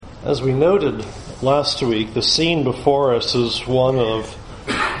As we noted last week, the scene before us is one of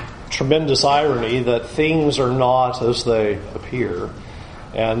tremendous irony that things are not as they appear.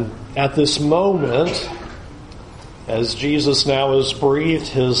 And at this moment, as Jesus now has breathed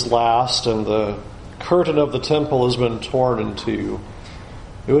his last and the curtain of the temple has been torn in two,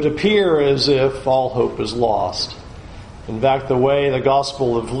 it would appear as if all hope is lost. In fact, the way the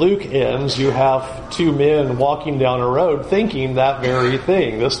Gospel of Luke ends, you have two men walking down a road thinking that very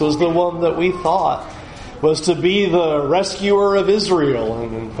thing. This was the one that we thought was to be the rescuer of Israel.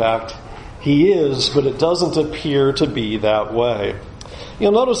 And in fact, he is, but it doesn't appear to be that way.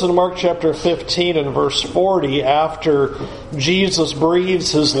 You'll notice in Mark chapter 15 and verse 40, after Jesus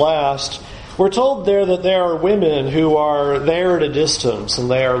breathes his last, we're told there that there are women who are there at a distance and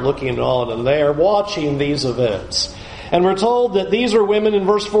they are looking on and they are watching these events. And we're told that these are women in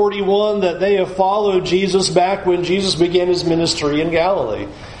verse 41 that they have followed Jesus back when Jesus began his ministry in Galilee.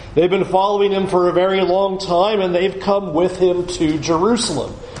 They've been following him for a very long time and they've come with him to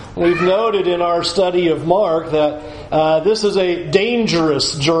Jerusalem. We've noted in our study of Mark that this is a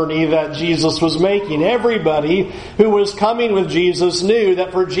dangerous journey that Jesus was making. Everybody who was coming with Jesus knew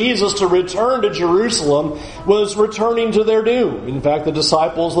that for Jesus to return to Jerusalem was returning to their doom. In fact, the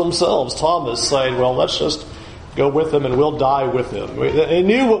disciples themselves, Thomas, saying, well, let's just go with him and we'll die with him. They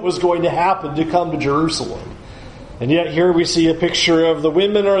knew what was going to happen to come to Jerusalem. And yet here we see a picture of the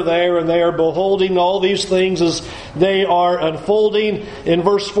women are there and they are beholding all these things as they are unfolding. In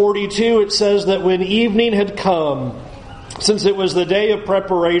verse 42 it says that when evening had come, since it was the day of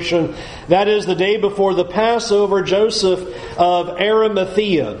preparation, that is the day before the Passover, Joseph of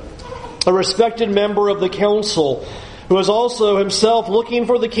Arimathea, a respected member of the council, who was also himself looking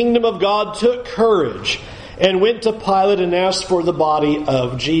for the kingdom of God, took courage and went to Pilate and asked for the body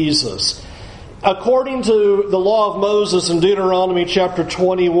of Jesus. According to the law of Moses in Deuteronomy chapter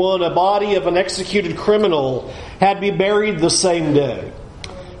 21, a body of an executed criminal had to be buried the same day.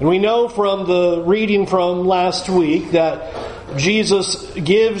 And we know from the reading from last week that Jesus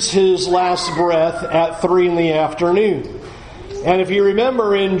gives his last breath at 3 p.m. And if you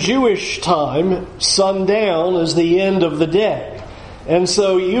remember, in Jewish time, sundown is the end of the day. And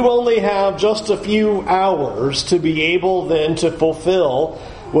so you only have just a few hours to be able then to fulfill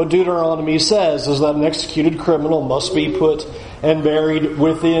what Deuteronomy says, is that an executed criminal must be put and buried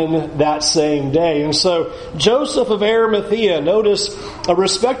within that same day. And so Joseph of Arimathea, notice, a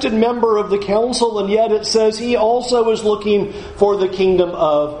respected member of the council, and yet it says he also is looking for the kingdom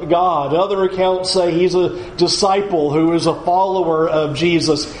of God. Other accounts say he's a disciple who is a follower of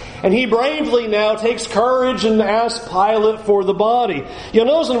Jesus. And he bravely now takes courage and asks Pilate for the body. You'll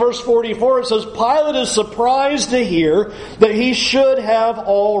notice in verse 44 it says, Pilate is surprised to hear that he should have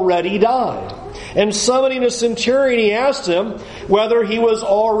already died. And summoning a centurion, he asked him whether he was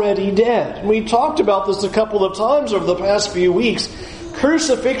already dead. And we talked about this a couple of times over the past few weeks.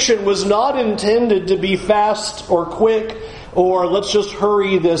 Crucifixion was not intended to be fast or quick, or let's just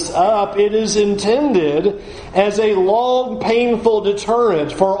hurry this up. It is intended as a long, painful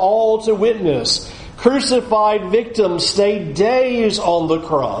deterrent for all to witness. Crucified victims stayed days on the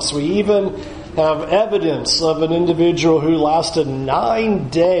cross. We even have evidence of an individual who lasted 9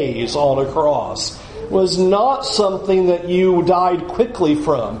 days on a cross. It was not something that you died quickly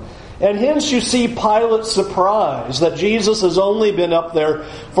from. And hence you see Pilate's surprise that Jesus has only been up there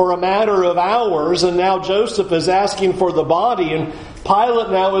for a matter of hours, and now Joseph is asking for the body, and Pilate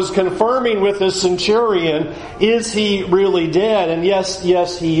now is confirming with his centurion, is he really dead? And yes,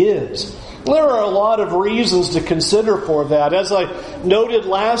 he is. There are a lot of reasons to consider for that. As I noted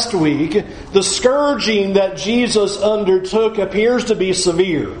last week, the scourging that Jesus undertook appears to be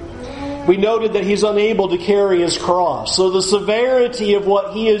severe. We noted that he's unable to carry his cross. So the severity of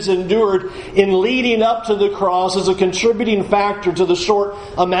what he has endured in leading up to the cross is a contributing factor to the short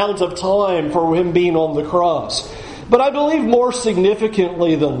amount of time for him being on the cross. But I believe more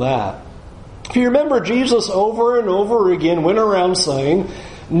significantly than that, if you remember, Jesus over and over again went around saying,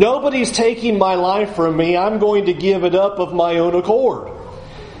 nobody's taking my life from me. I'm going to give it up of my own accord.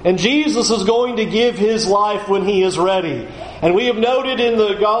 And Jesus is going to give his life when he is ready. And we have noted in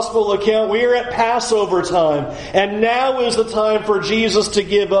the gospel account, we are at Passover time. And now is the time for Jesus to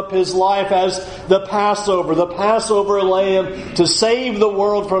give up his life as the Passover lamb to save the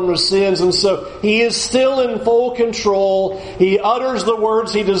world from their sins. And so he is still in full control. He utters the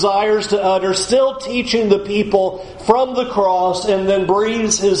words he desires to utter, still teaching the people from the cross, and then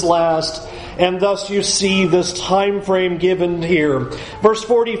breathes his last. And thus you see this time frame given here. Verse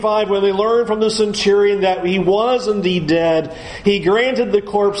 45, when they learned from the centurion that he was indeed dead, he granted the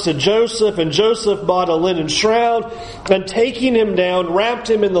corpse to Joseph, and Joseph bought a linen shroud, and taking him down, wrapped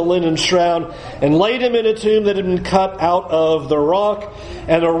him in the linen shroud, and laid him in a tomb that had been cut out of the rock.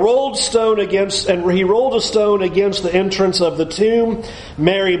 And he rolled a stone against the entrance of the tomb.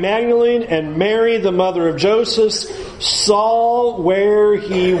 Mary Magdalene and Mary, the mother of Joseph, saw where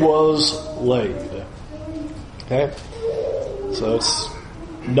he was laid. Okay? So it's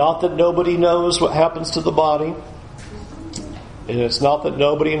not that nobody knows what happens to the body. And it's not that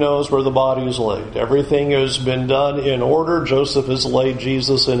nobody knows where the body is laid. Everything has been done in order. Joseph has laid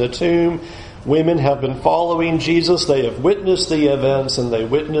Jesus in a tomb. Women have been following Jesus. They have witnessed the events, and they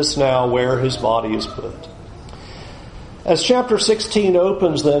witness now where his body is put. As chapter 16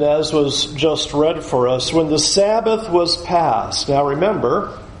 opens then, as was just read for us, when the Sabbath was passed. Now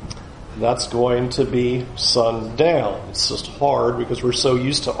remember, that's going to be sundown. It's just hard because we're so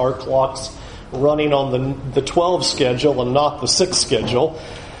used to our clocks running on the 12 schedule and not the 6 schedule.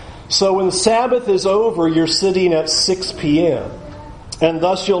 So when the Sabbath is over, you're sitting at 6 p.m. And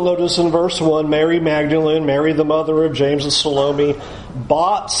thus you'll notice in verse 1, Mary Magdalene, Mary the mother of James and Salome,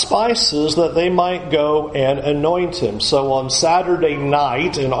 bought spices that they might go and anoint him. So on Saturday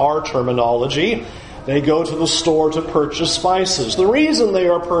night, in our terminology, they go to the store to purchase spices. The reason they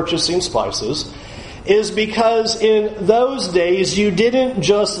are purchasing spices is because in those days you didn't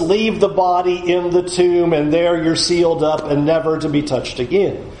just leave the body in the tomb and there you're sealed up and never to be touched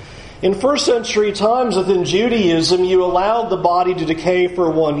again. In first century times within Judaism, you allowed the body to decay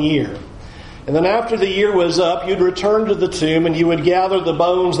for 1 year. And then after the year was up, you'd return to the tomb and you would gather the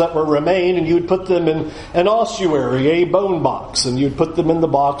bones that were remained and you would put them in an ossuary, a bone box. And you'd put them in the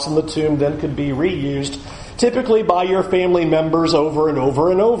box, and the tomb then could be reused, typically by your family members over and over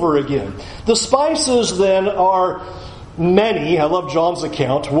and over again. The spices then are many. I love John's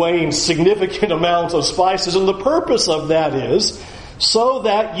account, weighing significant amounts of spices. And the purpose of that is so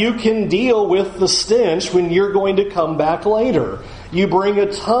that you can deal with the stench when you're going to come back later. You bring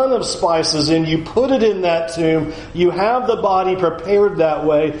a ton of spices in, you put it in that tomb, you have the body prepared that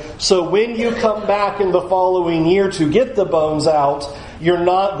way, so when you come back in the following year to get the bones out, you're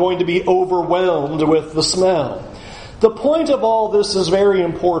not going to be overwhelmed with the smell. The point of all this is very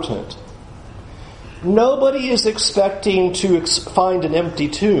important. Nobody is expecting to find an empty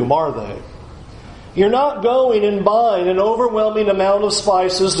tomb, are they? You're not going and buying an overwhelming amount of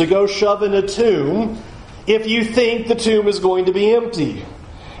spices to go shove in a tomb if you think the tomb is going to be empty.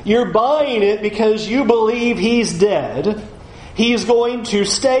 You're buying it because you believe he's dead, he's going to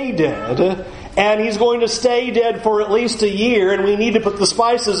stay dead, and he's going to stay dead for at least a year, and we need to put the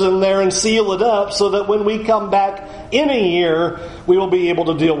spices in there and seal it up so that when we come back in a year, we will be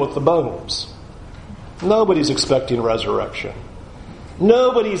able to deal with the bones. Nobody's expecting resurrection.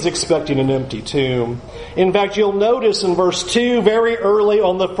 Nobody's expecting an empty tomb. In fact, you'll notice in verse 2, very early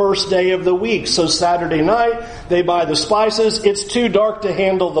on the first day of the week. So Saturday night, they buy the spices. It's too dark to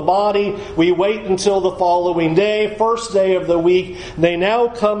handle the body. We wait until the following day, first day of the week. They now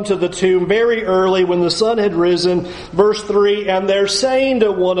come to the tomb very early when the sun had risen. Verse 3, and they're saying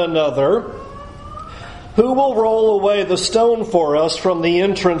to one another, who will roll away the stone for us from the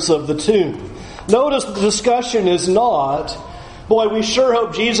entrance of the tomb? Notice the discussion is not, boy, we sure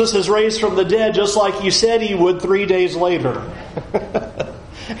hope Jesus is raised from the dead just like he said he would 3 days later.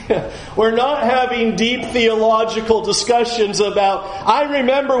 We're not having deep theological discussions about, I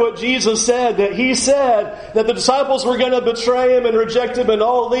remember what Jesus said, that he said that the disciples were going to betray him and reject him and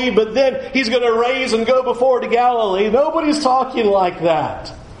all leave, but then he's going to raise and go before to Galilee. Nobody's talking like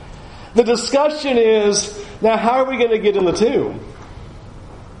that. The discussion is, now how are we going to get in the tomb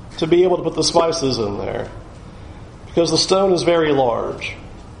to be able to put the spices in there? Because the stone is very large.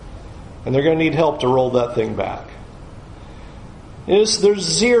 And they're going to need help to roll that thing back. There's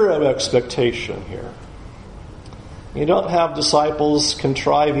zero expectation here. You don't have disciples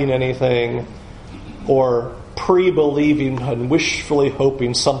contriving anything or pre-believing and wishfully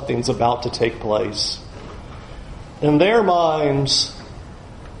hoping something's about to take place. In their minds,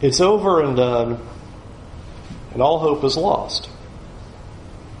 it's over and done, and all hope is lost.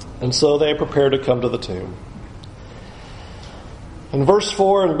 And so they prepare to come to the tomb. In verse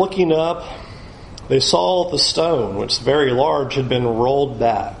 4, and looking up, they saw the stone, which is very large, had been rolled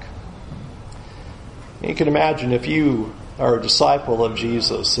back. You can imagine if you are a disciple of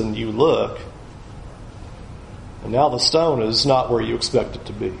Jesus and you look, and now the stone is not where you expect it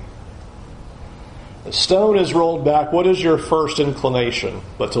to be. The stone is rolled back. What is your first inclination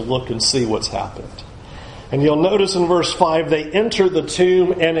but to look and see what's happened? And you'll notice in verse 5, they enter the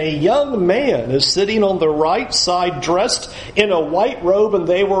tomb, and a young man is sitting on the right side, dressed in a white robe, and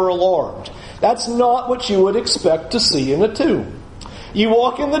they were alarmed. That's not what you would expect to see in a tomb. You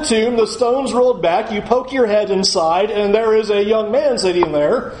walk in the tomb, the stone's rolled back, you poke your head inside, and there is a young man sitting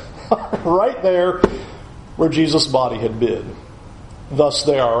there, right there, where Jesus' body had been. Thus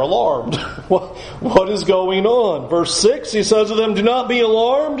they are alarmed. What is going on? Verse 6, he says to them, "Do not be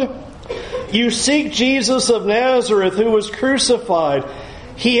alarmed. You seek Jesus of Nazareth, who was crucified.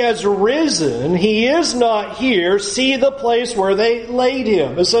 He has risen. He is not here. See the place where they laid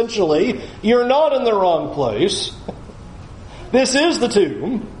him." Essentially, you're not in the wrong place. This is the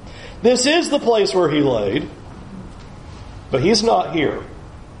tomb. This is the place where he laid. But he's not here.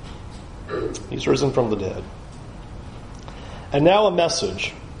 He's risen from the dead. And now a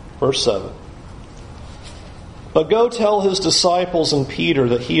message. Verse 7. "But go tell his disciples and Peter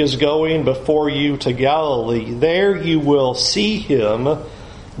that he is going before you to Galilee. There you will see him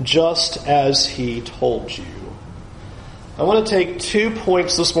just as he told you." I want to take 2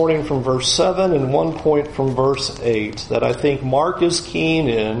 points this morning from verse 7 and 1 point from verse 8 that I think Mark is keen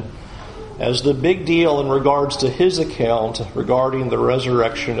in as the big deal in regards to his account regarding the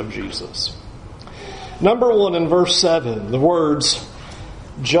resurrection of Jesus. Number 1, in verse 7, the words,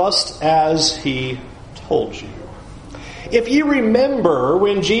 "just as he told you." If you remember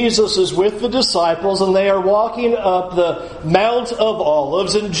when Jesus is with the disciples and they are walking up the Mount of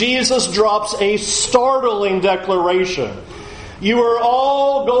Olives, and Jesus drops a startling declaration. "You are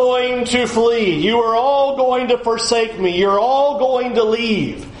all going to flee. You are all going to forsake me. You're all going to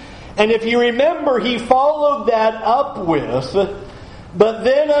leave." And if you remember, he followed that up with, "But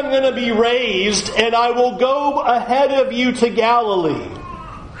then I'm going to be raised and I will go ahead of you to Galilee."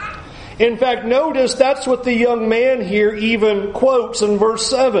 In fact, notice that's what the young man here even quotes in verse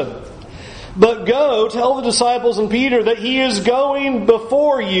 7. "But go, tell the disciples and Peter that he is going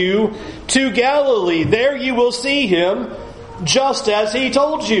before you to Galilee. There you will see him, just as he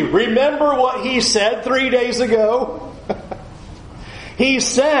told you." Remember what he said 3 days ago? He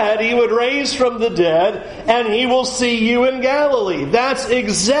said he would raise from the dead and he will see you in Galilee. That's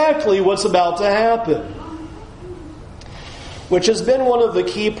exactly what's about to happen. Which has been one of the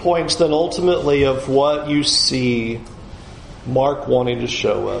key points then ultimately of what you see Mark wanting to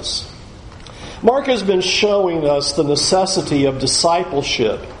show us. Mark has been showing us the necessity of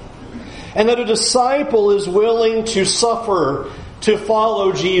discipleship, and that a disciple is willing to suffer to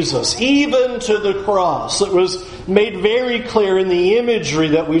follow Jesus, even to the cross. It was made very clear in the imagery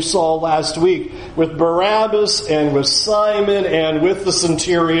that we saw last week with Barabbas and with Simon and with the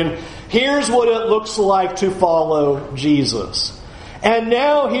centurion. Here's what it looks like to follow Jesus. And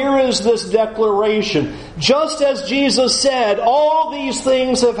now here is this declaration. Just as Jesus said, all these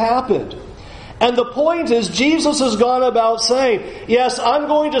things have happened. And the point is, Jesus has gone about saying, yes, I'm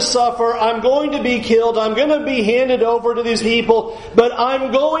going to suffer, I'm going to be killed, I'm going to be handed over to these people, but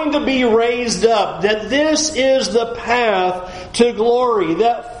I'm going to be raised up. That this is the path to glory.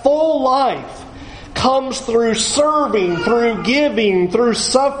 That full life comes through serving, through giving, through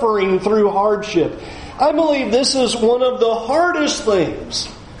suffering, through hardship. I believe this is one of the hardest things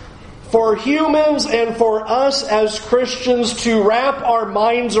for humans and for us as Christians to wrap our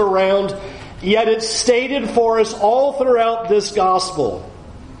minds around, yet it's stated for us all throughout this gospel.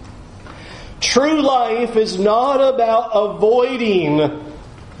 True life is not about avoiding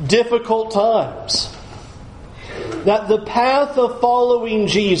difficult times. That the path of following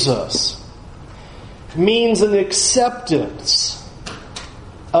Jesus means an acceptance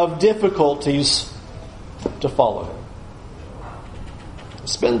of difficulties to follow him.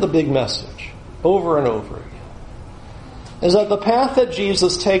 It's been the big message over and over again. Is that the path that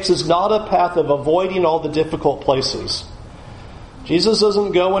Jesus takes is not a path of avoiding all the difficult places. Jesus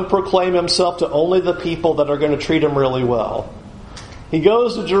doesn't go and proclaim himself to only the people that are going to treat him really well. He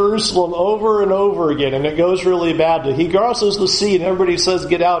goes to Jerusalem over and over again, and it goes really badly. He crosses the sea, and everybody says,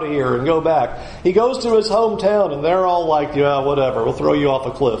 get out of here and go back. He goes to his hometown, and they're all like, yeah, whatever, we'll throw you off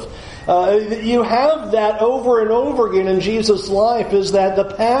a cliff. You have that over and over again in Jesus' life, is that the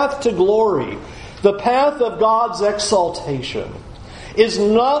path to glory, the path of God's exaltation, is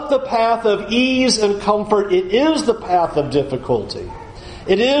not the path of ease and comfort. It is the path of difficulty.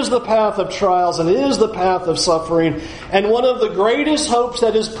 It is the path of trials, and it is the path of suffering. And one of the greatest hopes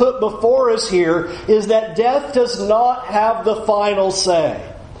that is put before us here is that death does not have the final say.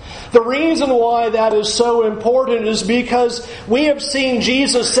 The reason why that is so important is because we have seen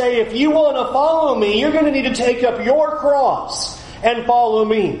Jesus say, if you want to follow me, you're going to need to take up your cross and follow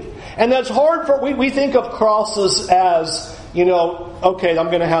me. And that's hard for, we think of crosses as okay, I'm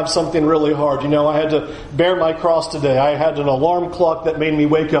going to have something really hard. I had to bear my cross today. I had an alarm clock that made me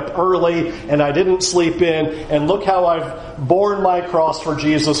wake up early, and I didn't sleep in, and look how I've borne my cross for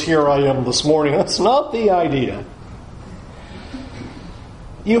Jesus. Here I am this morning. That's not the idea.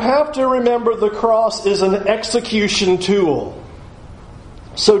 You have to remember the cross is an execution tool.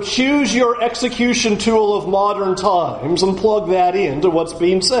 So choose your execution tool of modern times and plug that into what's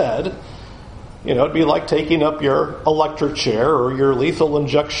being said. It'd be like taking up your electric chair or your lethal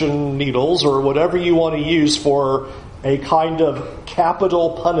injection needles or whatever you want to use for a kind of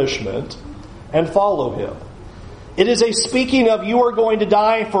capital punishment and follow him. It is a speaking of, you are going to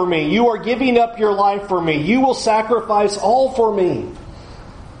die for me. You are giving up your life for me. You will sacrifice all for me.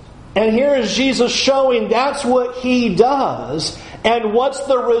 And here is Jesus showing that's what he does. And what's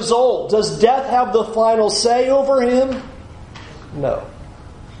the result? Does death have the final say over him? No.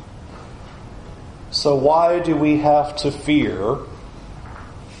 So why do we have to fear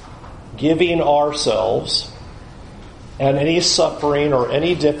giving ourselves and any suffering or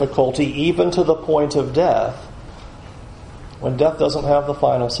any difficulty, even to the point of death, when death doesn't have the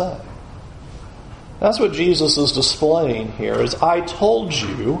final say? That's what Jesus is displaying here, is I told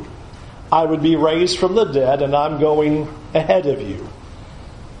you I would be raised from the dead, and I'm going ahead of you.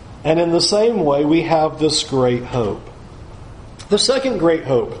 And in the same way, we have this great hope. The second great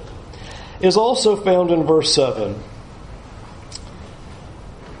hope is also found in verse 7.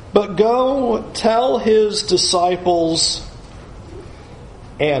 But go tell his disciples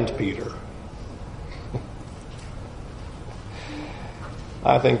and Peter.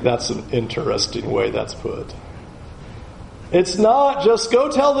 I think that's an interesting way that's put. It's not just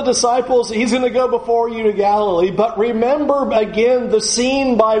go tell the disciples he's going to go before you to Galilee, but remember again the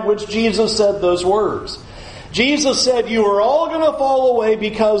scene by which Jesus said those words. Jesus said, you are all going to fall away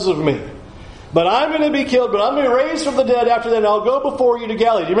because of me. But I'm going to be killed, but I'm going to be raised from the dead after that, and I'll go before you to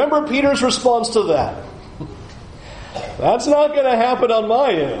Galilee. Do you remember Peter's response to that? That's not going to happen on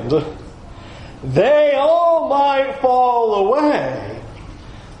my end. They all might fall away,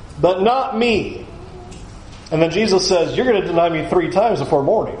 but not me. And then Jesus says, you're going to deny me 3 times before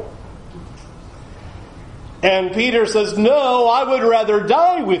morning. And Peter says, no, I would rather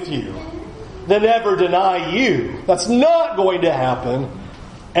die with you than ever deny you. That's not going to happen.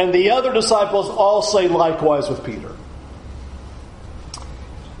 And the other disciples all say likewise with Peter.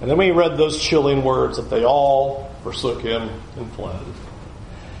 And then we read those chilling words that they all forsook him and fled.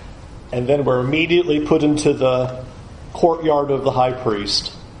 And then were immediately put into the courtyard of the high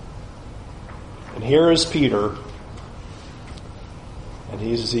priest. And here is Peter. And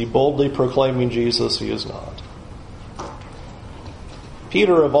is he boldly proclaiming Jesus? He is not.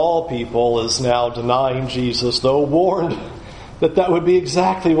 Peter, of all people, is now denying Jesus, though warned that that would be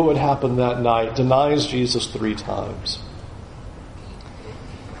exactly what would happen that night. Denies Jesus 3 times.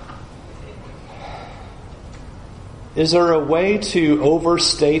 Is there a way to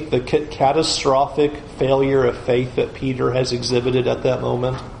overstate the catastrophic failure of faith that Peter has exhibited at that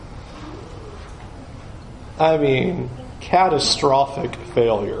moment? I mean, catastrophic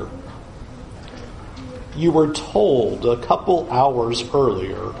failure. You were told a couple hours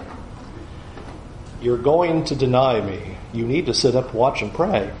earlier, you're going to deny me. You need to sit up, watch, and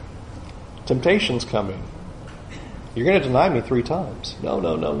pray. Temptation's coming. You're going to deny me 3 times. No,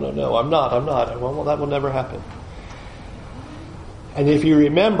 I'm not. Well, that will never happen. And if you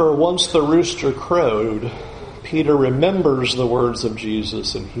remember, once the rooster crowed, Peter remembers the words of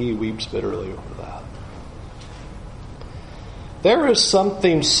Jesus, and he weeps bitterly over that. There is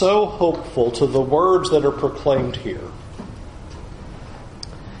something so hopeful to the words that are proclaimed here.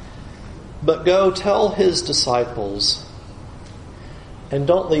 But go tell his disciples, and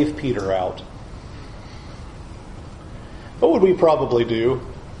don't leave Peter out. What would we probably do?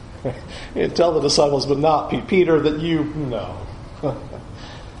 Tell the disciples, but not Peter, that no.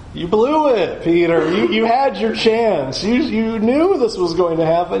 You blew it, Peter. You had your chance. You knew this was going to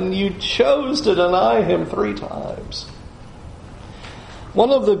happen. You chose to deny him 3 times.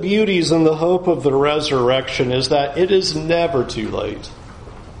 One of the beauties and the hope of the resurrection is that it is never too late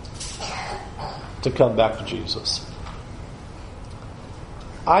to come back to Jesus.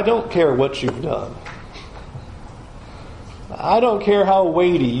 I don't care what you've done. I don't care how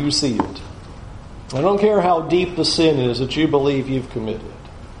weighty you see it. I don't care how deep the sin is that you believe you've committed.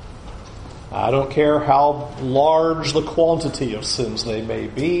 I don't care how large the quantity of sins they may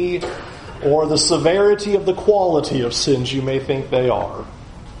be, or the severity of the quality of sins you may think they are.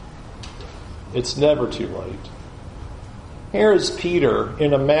 It's never too late. Here is Peter,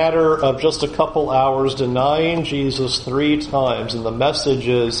 in a matter of just a couple hours, denying Jesus 3 times, and the message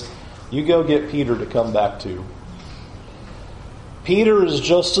is, you go get Peter to come back to. Peter is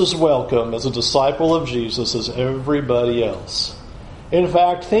just as welcome as a disciple of Jesus as everybody else. In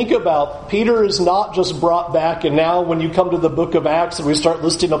fact, think about, Peter is not just brought back, and now when you come to the book of Acts and we start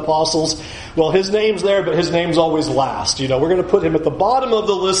listing apostles, well, his name's there, but his name's always last. We're going to put him at the bottom of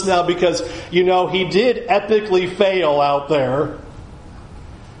the list now because, he did epically fail out there.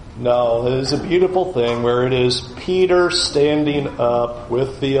 No, it is a beautiful thing where it is Peter standing up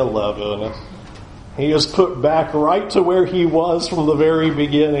with the 11. He is put back right to where he was from the very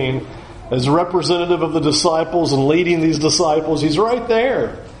beginning. As representative of the disciples and leading these disciples, he's right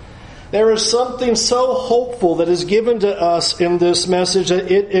there. There is something so hopeful that is given to us in this message that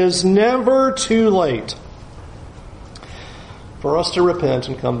it is never too late for us to repent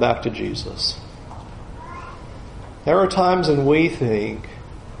and come back to Jesus. There are times when we think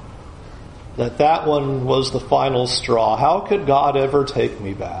that one was the final straw. How could God ever take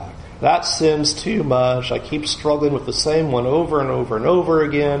me back? That sin's too much. I keep struggling with the same one over and over and over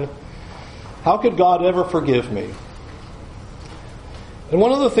again. How could God ever forgive me? And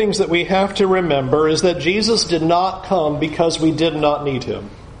one of the things that we have to remember is that Jesus did not come because we did not need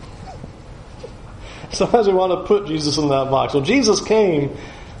him. Sometimes we want to put Jesus in that box. Well, Jesus came,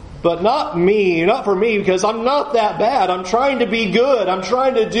 but not for me, because I'm not that bad. I'm trying to be good. I'm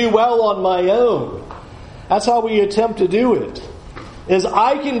trying to do well on my own. That's how we attempt to do it. Is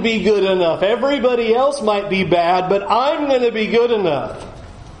I can be good enough. Everybody else might be bad, but I'm going to be good enough.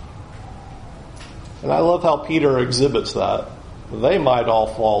 And I love how Peter exhibits that. They might all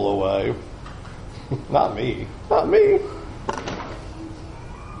fall away. Not me. Not me.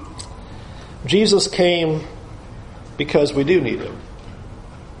 Jesus came because we do need him.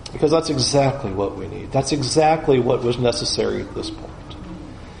 Because that's exactly what we need. That's exactly what was necessary at this point.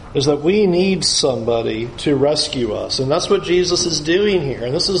 Is that we need somebody to rescue us. And that's what Jesus is doing here.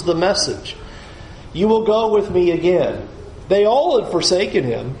 And this is the message. You will go with me again. They all had forsaken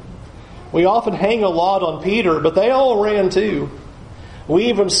him. We often hang a lot on Peter, but they all ran too. We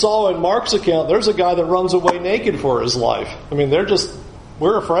even saw in Mark's account, there's a guy that runs away naked for his life.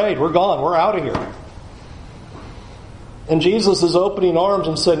 We're afraid, we're gone, we're out of here. And Jesus is opening arms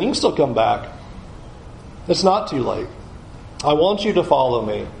and saying, you can still come back. It's not too late. I want you to follow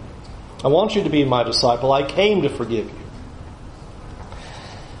me. I want you to be my disciple. I came to forgive you.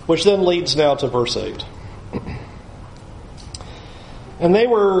 Which then leads now to verse 8. And they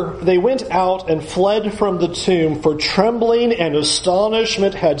went out and fled from the tomb, for trembling and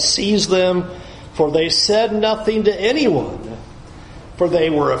astonishment had seized them, for they said nothing to anyone, for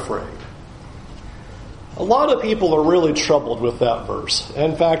they were afraid. A lot of people are really troubled with that verse.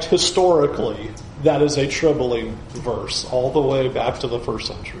 In fact, historically, that is a troubling verse, all the way back to the first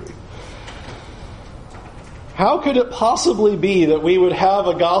century. How could it possibly be that we would have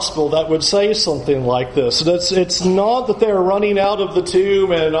a gospel that would say something like this? It's not that they're running out of the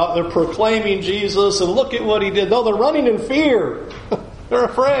tomb and they're proclaiming Jesus and look at what he did. No, they're running in fear. They're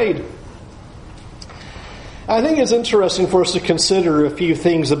afraid. I think it's interesting for us to consider a few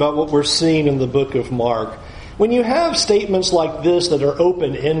things about what we're seeing in the book of Mark. When you have statements like this that are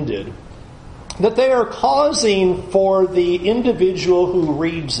open-ended, that they are causing for the individual who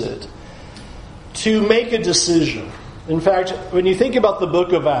reads it to make a decision. In fact, when you think about the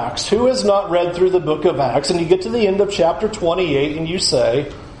book of Acts, who has not read through the book of Acts, and you get to the end of chapter 28 and you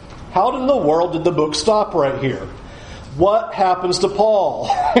say, how in the world did the book stop right here? What happens to Paul?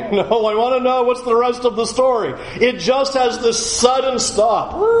 I want to know what's the rest of the story. It just has this sudden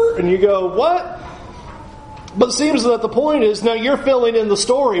stop. And you go, what? But it seems that the point is, now you're filling in the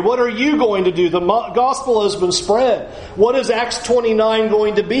story. What are you going to do? The gospel has been spread. What is Acts 29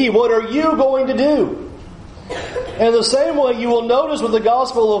 going to be? What are you going to do? And the same way, you will notice with the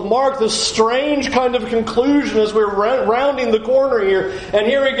Gospel of Mark, this strange kind of conclusion as we're rounding the corner here. And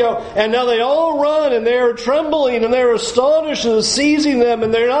here we go. And now they all run, and they're trembling, and they're astonished, and it's seizing them,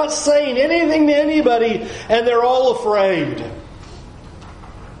 and they're not saying anything to anybody, and they're all afraid.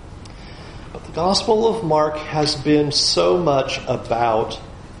 But the Gospel of Mark has been so much about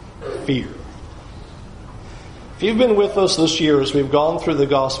fear. If you've been with us this year as we've gone through the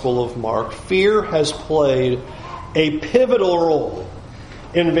Gospel of Mark, fear has played a pivotal role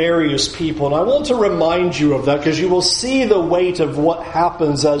in various people. And I want to remind you of that because you will see the weight of what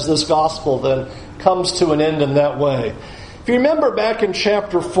happens as this Gospel then comes to an end in that way. If you remember back in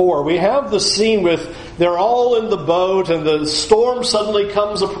chapter 4, we have the scene with they're all in the boat and the storm suddenly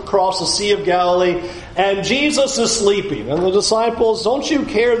comes across the Sea of Galilee and Jesus is sleeping. And the disciples, don't you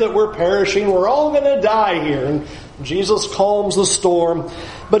care that we're perishing? We're all going to die here. And Jesus calms the storm.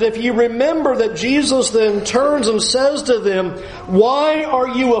 But if you remember that Jesus then turns and says to them, "Why are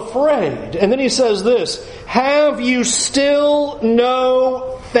you afraid?" And then he says this, "Have you still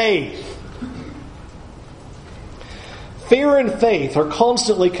no faith?" Fear and faith are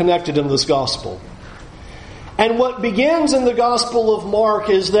constantly connected in this gospel. And what begins in the Gospel of Mark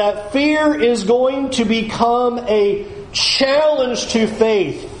is that fear is going to become a challenge to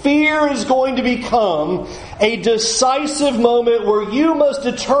faith. Fear is going to become a decisive moment where you must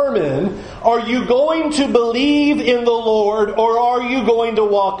determine, are you going to believe in the Lord or are you going to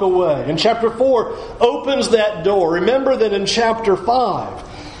walk away? And chapter 4 opens that door. Remember that in chapter 5,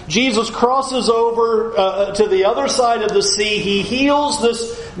 Jesus crosses over to the other side of the sea. He heals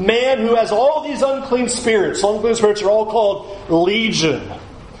this man who has all these unclean spirits. Unclean spirits are all called legion.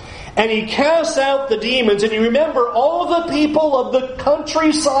 And he casts out the demons. And you remember all the people of the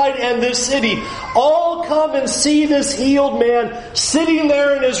countryside and this city all come and see this healed man sitting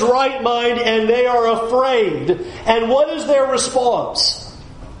there in his right mind, and they are afraid. And what is their response?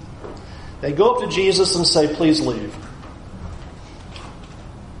 They go up to Jesus and say, "Please leave."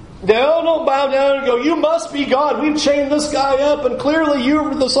 They all don't bow down and go, "You must be God. We've chained this guy up and clearly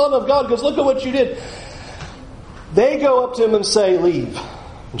you're the Son of God because look at what you did." They go up to him and say, "Leave."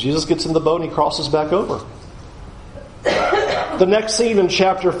 And Jesus gets in the boat and he crosses back over. The next scene in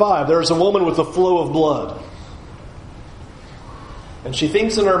chapter 5, there's a woman with a flow of blood. And she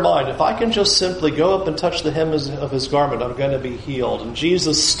thinks in her mind, if I can just simply go up and touch the hem of his garment, I'm going to be healed. And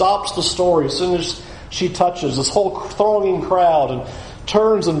Jesus stops the story as soon as she touches this whole thronging crowd and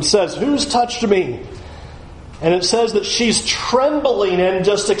turns and says, "Who's touched me?" And it says that she's trembling and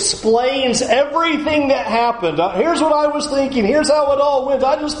just explains everything that happened. Here's what I was thinking. Here's how it all went.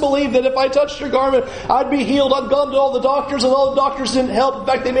 I just believed that if I touched your garment, I'd be healed. I've gone to all the doctors and all the doctors didn't help. In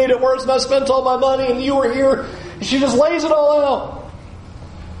fact, they made it worse and I spent all my money and you were here. She just lays it all out.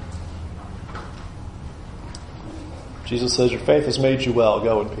 Jesus says, "Your faith has made you well.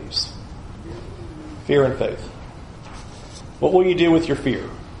 Go in peace." Fear and faith. What will you do with your fear?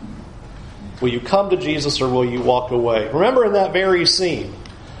 Will you come to Jesus or will you walk away? Remember in that very scene,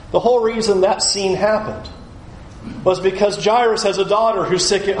 the whole reason that scene happened was because Jairus has a daughter who's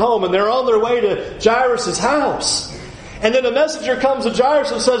sick at home and they're on their way to Jairus' house. And then a messenger comes to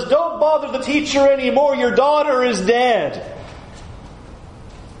Jairus and says, "Don't bother the teacher anymore, your daughter is dead."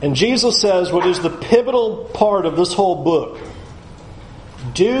 And Jesus says what is the pivotal part of this whole book.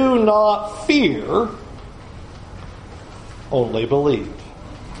 Do not fear, only believe.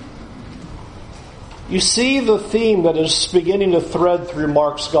 You see the theme that is beginning to thread through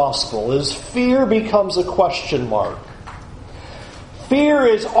Mark's gospel is fear becomes a question mark. Fear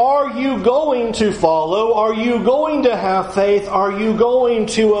is, are you going to follow? Are you going to have faith? Are you going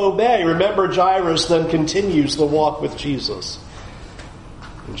to obey? Remember, Jairus then continues the walk with Jesus.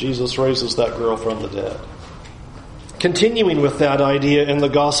 And Jesus raises that girl from the dead. Continuing with that idea in the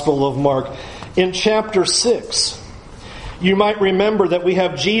Gospel of Mark, in chapter 6, you might remember that we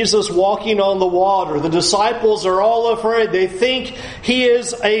have Jesus walking on the water. The disciples are all afraid. They think he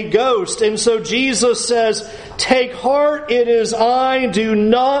is a ghost. And so Jesus says, "Take heart, it is I. Do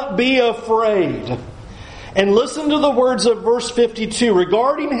not be afraid." And listen to the words of verse 52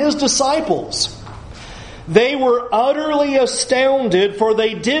 regarding his disciples. They were utterly astounded, for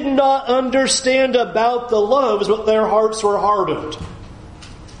they did not understand about the loaves, but their hearts were hardened.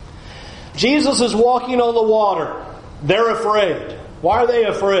 Jesus is walking on the water. They're afraid. Why are they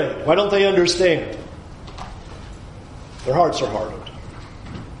afraid? Why don't they understand? Their hearts are hardened.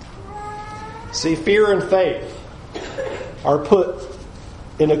 See, fear and faith are put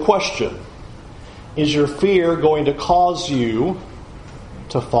in a question. Is your fear going to cause you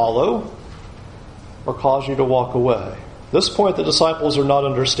to follow or cause you to walk away? At this point, the disciples are not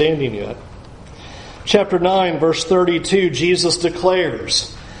understanding yet. Chapter 9, verse 32, Jesus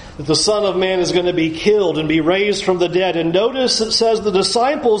declares that the Son of Man is going to be killed and be raised from the dead. And notice it says the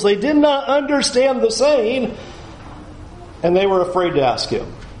disciples, they did not understand the saying, and they were afraid to ask him.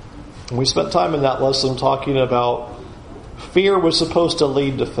 And we spent time in that lesson talking about fear was supposed to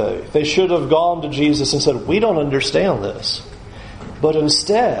lead to faith. They should have gone to Jesus and said, "We don't understand this." But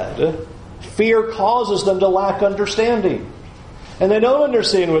instead, fear causes them to lack understanding. And they don't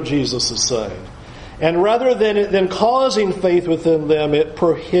understand what Jesus is saying. And rather than causing faith within them, it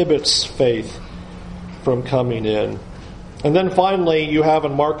prohibits faith from coming in. And then finally, you have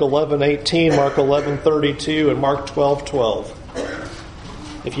in Mark 11:18, Mark 11:32, and Mark 12:12.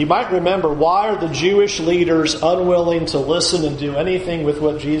 If you might remember, why are the Jewish leaders unwilling to listen and do anything with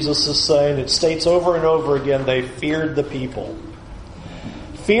what Jesus is saying? It states over and over again, they feared the people.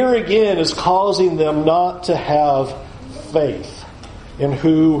 Fear again is causing them not to have faith in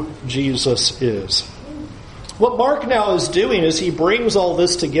who Jesus is. What Mark now is doing as he brings all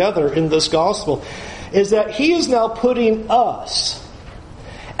this together in this gospel is that he is now putting us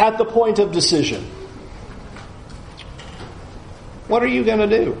at the point of decision. What are you going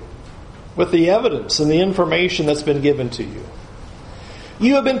to do with the evidence and the information that's been given to you?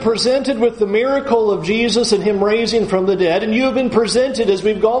 You have been presented with the miracle of Jesus and Him raising from the dead, and you have been presented, as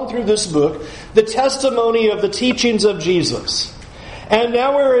we've gone through this book, the testimony of the teachings of Jesus. And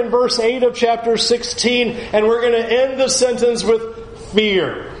now we're in verse 8 of chapter 16, and we're going to end the sentence with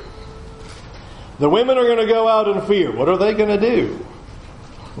fear. The women are going to go out in fear. What are they going to do?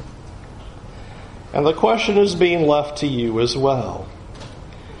 And the question is being left to you as well.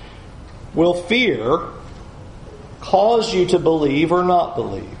 Will fear cause you to believe or not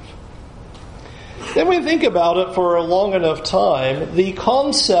believe? Then we think about it for a long enough time, the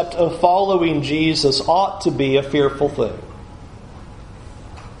concept of following Jesus ought to be a fearful thing.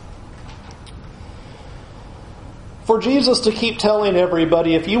 For Jesus to keep telling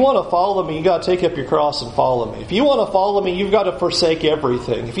everybody, if you want to follow me, you've got to take up your cross and follow me. If you want to follow me, you've got to forsake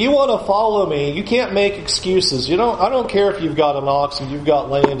everything. If you want to follow me, you can't make excuses. I don't care if you've got an ox and you've got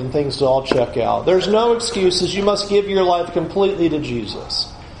land and things to all check out. There's no excuses. You must give your life completely to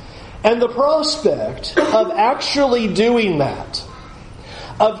Jesus. And the prospect of actually doing that,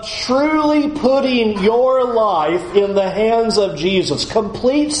 of truly putting your life in the hands of Jesus,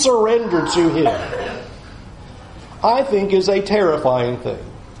 complete surrender to Him, I think is a terrifying thing.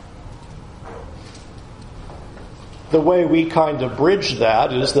 The way we kind of bridge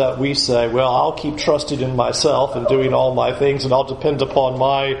that is that we say, well, I'll keep trusting in myself and doing all my things, and I'll depend upon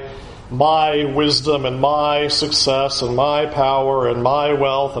my wisdom and my success and my power and my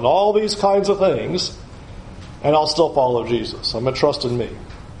wealth and all these kinds of things, and I'll still follow Jesus. I'm going to trust in me.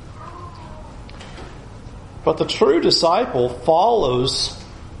 But the true disciple follows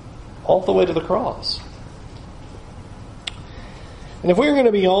all the way to the cross. And if we're going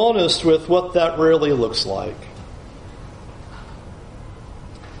to be honest with what that really looks like,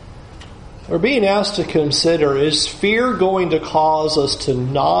 we're being asked to consider, is fear going to cause us to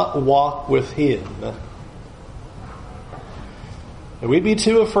not walk with Him? And we'd be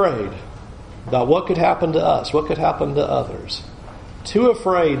too afraid about what could happen to us, what could happen to others. Too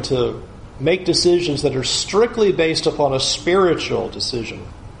afraid to make decisions that are strictly based upon a spiritual decision.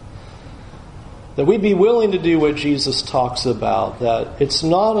 That we'd be willing to do what Jesus talks about, that it's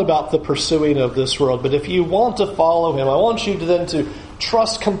not about the pursuing of this world, but if you want to follow Him, I want you to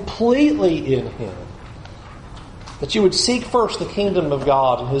trust completely in Him. That you would seek first the kingdom of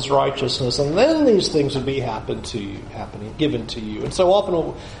God and His righteousness, and then these things would be given to you. And so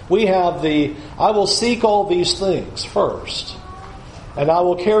often we have I will seek all these things first. And I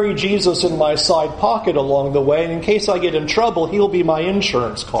will carry Jesus in my side pocket along the way, and in case I get in trouble, He'll be my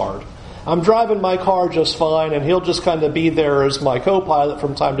insurance card. I'm driving my car just fine, and He'll just kind of be there as my co-pilot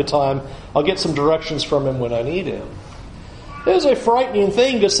from time to time. I'll get some directions from Him when I need Him. It is a frightening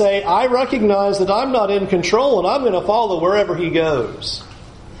thing to say, I recognize that I'm not in control, and I'm going to follow wherever He goes.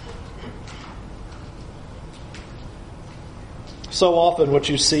 So often what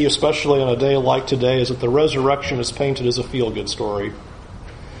you see, especially on a day like today, is that the resurrection is painted as a feel-good story.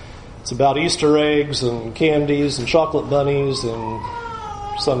 It's about Easter eggs and candies and chocolate bunnies and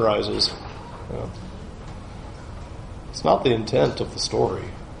sunrises. It's not the intent of the story.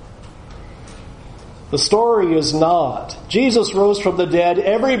 The story is not, Jesus rose from the dead,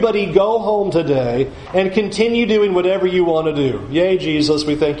 everybody go home today and continue doing whatever you want to do. Yay, Jesus,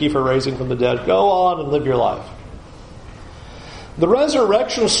 we thank You for raising from the dead. Go on and live your life. The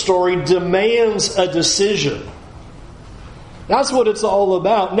resurrection story demands a decision. That's what it's all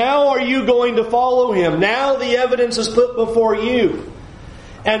about. Now are you going to follow Him? Now the evidence is put before you.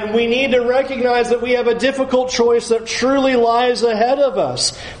 And we need to recognize that we have a difficult choice that truly lies ahead of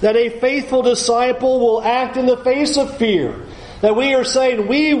us. That a faithful disciple will act in the face of fear. That we are saying,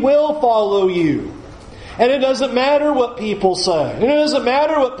 we will follow You. And it doesn't matter what people say. And it doesn't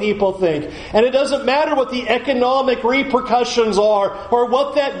matter what people think. And it doesn't matter what the economic repercussions are, or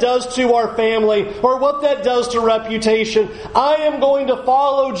what that does to our family, or what that does to reputation. I am going to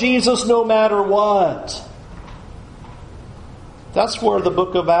follow Jesus no matter what. That's where the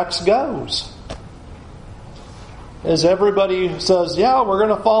book of Acts goes. As everybody says, yeah, we're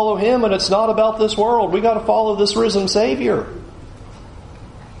going to follow Him, and it's not about this world. We got to follow this risen Savior.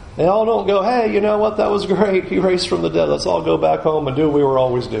 They all don't go, hey, you know what, that was great. He raised from the dead. Let's all go back home and do what we were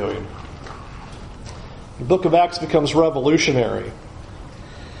always doing. The book of Acts becomes revolutionary.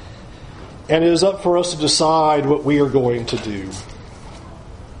 And it is up for us to decide what we are going to do.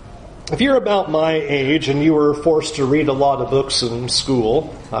 If you're about my age and you were forced to read a lot of books in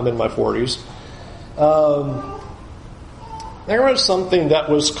school, I'm in my 40s, there was something that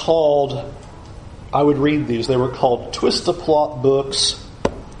was called, I would read these, they were called twist-a-plot books.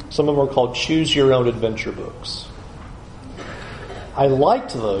 Some of them were called choose-your-own-adventure books. I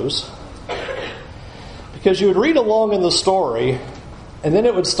liked those because you would read along in the story and then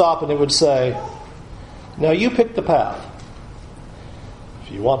it would stop and it would say, now you pick the path.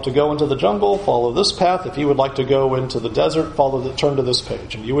 If you want to go into the jungle, follow this path. If you would like to go into the desert, turn to this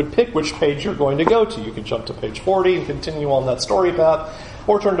page. And you would pick which page you're going to go to. You can jump to page 40 and continue on that story path,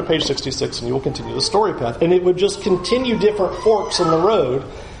 or turn to page 66 and you will continue the story path. And it would just continue different forks in the road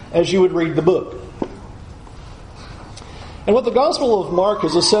as you would read the book. And what the Gospel of Mark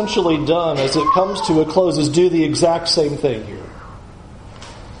has essentially done as it comes to a close is do the exact same thing here.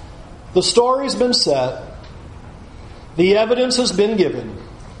 The story's been set. The evidence has been given.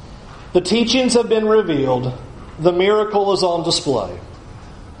 The teachings have been revealed. The miracle is on display.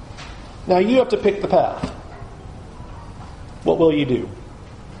 Now you have to pick the path. What will you do?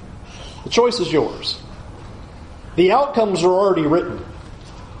 The choice is yours. The outcomes are already written.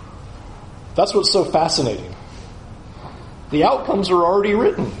 That's what's so fascinating. The outcomes are already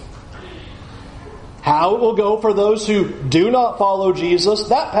written. How it will go for those who do not follow Jesus,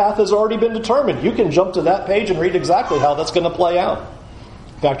 that path has already been determined. You can jump to that page and read exactly how that's going to play out.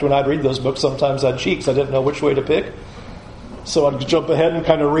 In fact, when I'd read those books, sometimes I'd cheat because I didn't know which way to pick. So I'd jump ahead and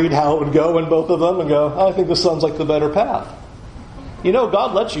kind of read how it would go in both of them and go, I think this sounds like the better path. You know,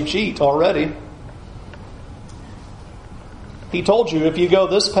 God lets you cheat already. He told you if you go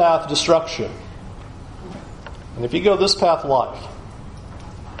this path, destruction. And if you go this path, life.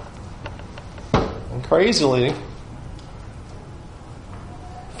 And crazily,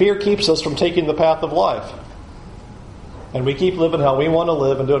 fear keeps us from taking the path of life. And we keep living how we want to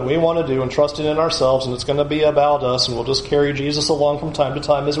live and doing what we want to do and trusting in ourselves, and it's going to be about us, and we'll just carry Jesus along from time to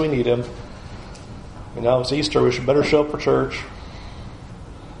time as we need him. You know, it's Easter, we should better show up for church.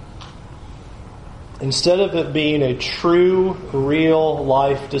 Instead of it being a true, real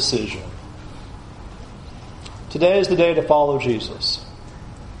life decision, today is the day to follow Jesus.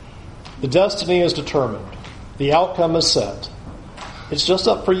 The destiny is determined. The outcome is set. It's just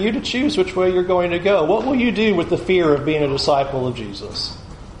up for you to choose which way you're going to go. What will you do with the fear of being a disciple of Jesus?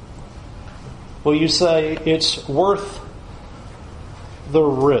 Will you say it's worth the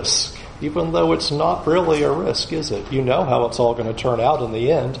risk, even though it's not really a risk, is it? You know how it's all going to turn out in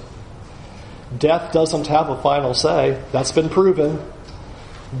the end. Death doesn't have a final say. That's been proven.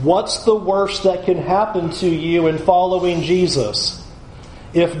 What's the worst that can happen to you in following Jesus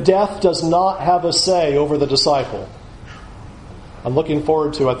if death does not have a say over the disciple? I'm looking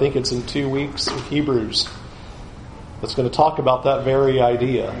forward to, I think it's in 2 weeks, Hebrews. That's going to talk about that very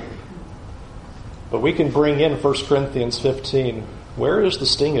idea. But we can bring in 1 Corinthians 15. Where is the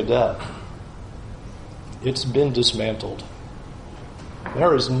sting of death? It's been dismantled.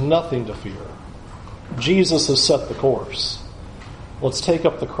 There is nothing to fear. Jesus has set the course. Let's take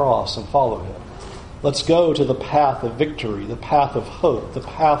up the cross and follow him. Let's go to the path of victory, the path of hope, the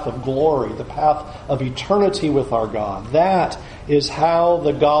path of glory, the path of eternity with our God. That is how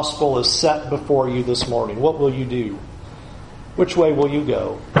the gospel is set before you this morning. What will you do? Which way will you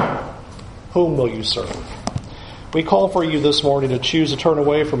go? Whom will you serve? We call for you this morning to choose to turn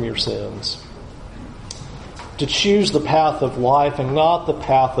away from your sins, to choose the path of life and not the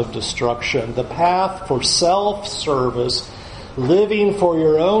path of destruction, the path for self-service, living for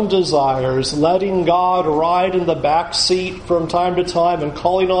your own desires, letting God ride in the back seat from time to time and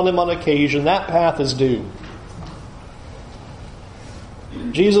calling on him on occasion. That path is doomed.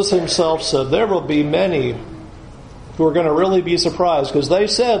 Jesus himself said there will be many who are going to really be surprised because they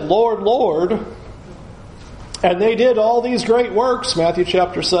said, Lord, Lord, and they did all these great works. Matthew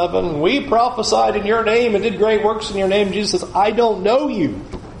chapter 7. We prophesied in your name and did great works in your name. Jesus says, I don't know you.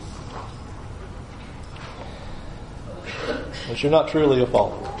 But you're not truly a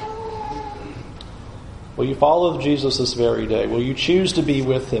follower. Will you follow Jesus this very day? Will you choose to be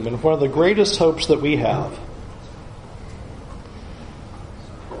with him? And one of the greatest hopes that we have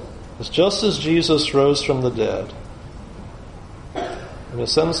is just as Jesus rose from the dead and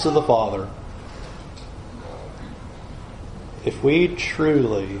ascends to the Father, if we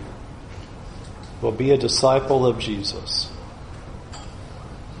truly will be a disciple of Jesus,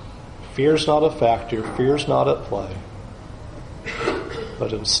 fear's not a factor, fear's not at play,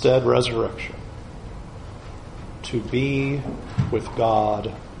 but instead resurrection. To be with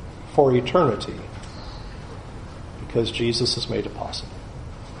God for eternity because Jesus has made it possible.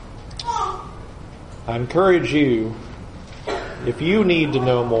 I encourage you If you need to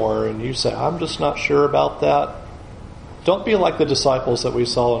know more and you say, I'm just not sure about that, don't be like the disciples that we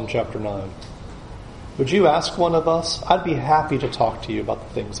saw in chapter 9. Would you ask one of us? I'd be happy to talk to you about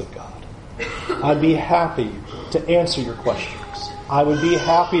the things of God. I'd be happy to answer your questions. I would be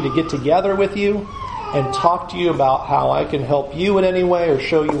happy to get together with you and talk to you about how I can help you in any way or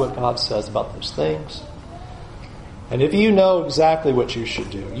show you what God says about those things. And if you know exactly what you should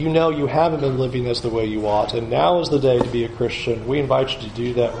do, you know you haven't been living as the way you ought, and now is the day to be a Christian, we invite you to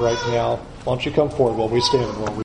do that right now. Why don't you come forward while we stand and while we